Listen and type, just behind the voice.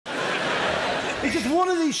It's just one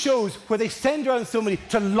of these shows where they send around somebody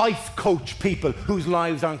to life coach people whose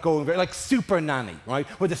lives aren't going very, like Super Nanny, right?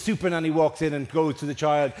 Where the Super Nanny walks in and goes to the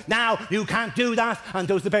child, now you can't do that, and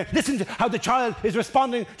does the parent, listen to how the child is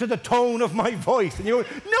responding to the tone of my voice. And you go,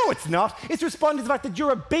 no, it's not. It's responding to the fact that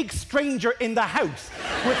you're a big stranger in the house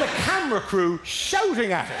with the camera crew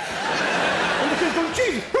shouting at it. And the kids go,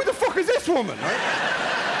 Jesus, who the fuck is this woman, right?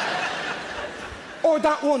 Or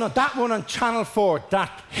that one on Channel 4,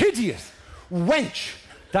 that hideous wench,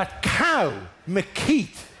 that cow,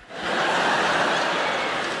 McKeith.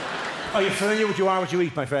 Are you familiar with You Are What You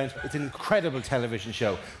Eat, my friend? It's an incredible television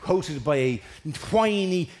show, hosted by a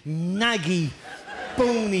whiny, naggy,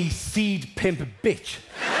 bony seed pimp bitch.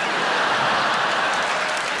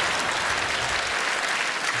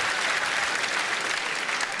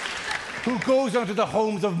 Who goes onto the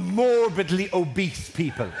homes of morbidly obese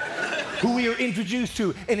people, who we are introduced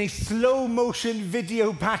to in a slow-motion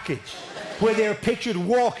video package where they are pictured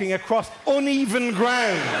walking across uneven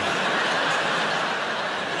ground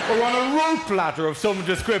or on a rope ladder of some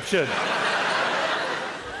description.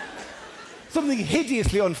 Something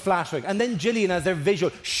hideously unflattering. And then Gillian, as their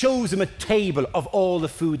visual, shows them a table of all the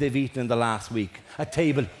food they've eaten in the last week. A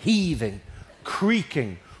table heaving,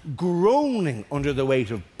 creaking, groaning under the weight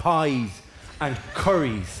of pies and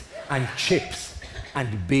curries and chips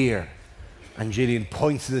and beer. And Gillian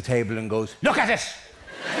points to the table and goes, look at it!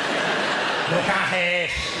 Look at it!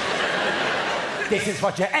 This is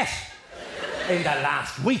what you ate in the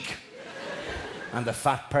last week. And the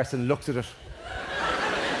fat person looks at it,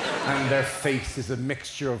 and their face is a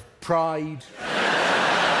mixture of pride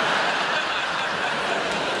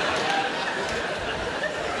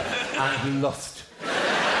and lust.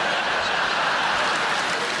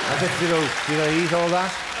 As if, did I eat all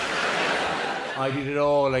that? I did it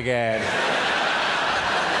all again.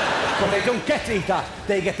 But they don't get to eat that.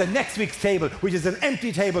 They get the next week's table, which is an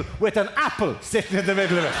empty table with an apple sitting in the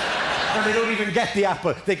middle of it. And they don't even get the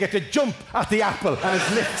apple. They get to jump at the apple, and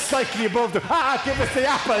it's lifted slightly above them. Ah, give us the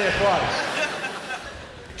apple, you one.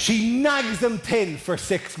 She nags them thin for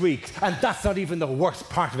 6 weeks, and that's not even the worst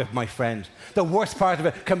part of it, my friend. The worst part of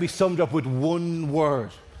it can be summed up with one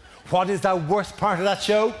word. What is that worst part of that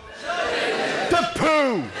show? The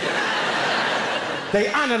poo! They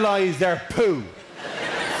analyse their poo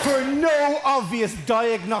for no obvious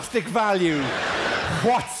diagnostic value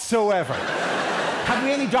whatsoever. Have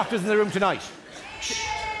we any doctors in the room tonight?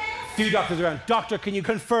 Few doctors around. Doctor, can you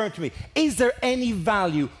confirm to me, is there any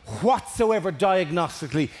value whatsoever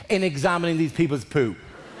diagnostically in examining these people's poo?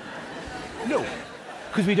 No,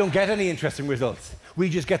 because we don't get any interesting results. We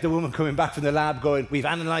just get the woman coming back from the lab going, we've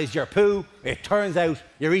analysed your poo, it turns out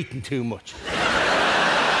you're eating too much.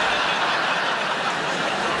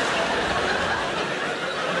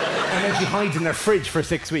 And then she hides in their fridge for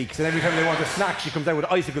 6 weeks, and every time they want a snack, she comes out with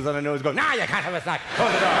icicles on her nose going, nah, you can't have a snack,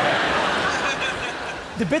 close the door.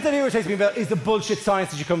 The bit that irritates me about is the bullshit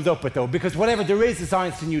science that she comes up with, though, because whatever there is a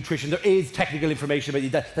science to nutrition, there is technical information about you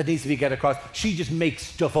that needs to be get across. She just makes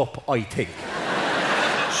stuff up, I think.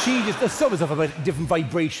 She just does some stuff about different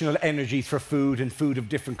vibrational energies for food and food of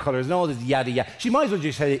different colours and all this yada yada. She might as well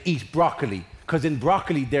just say eat broccoli, because in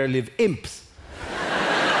broccoli there live imps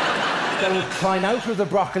that will climb out of the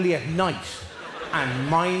broccoli at night and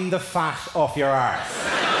mine the fat off your arse.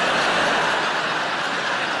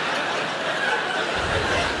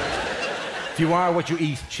 If you are what you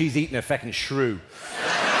eat, she's eating a feckin' shrew.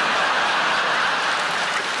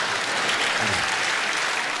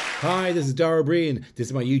 Hi, this is Dara Ó Briain. This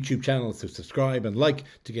is my YouTube channel, so subscribe and like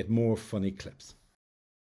to get more funny clips.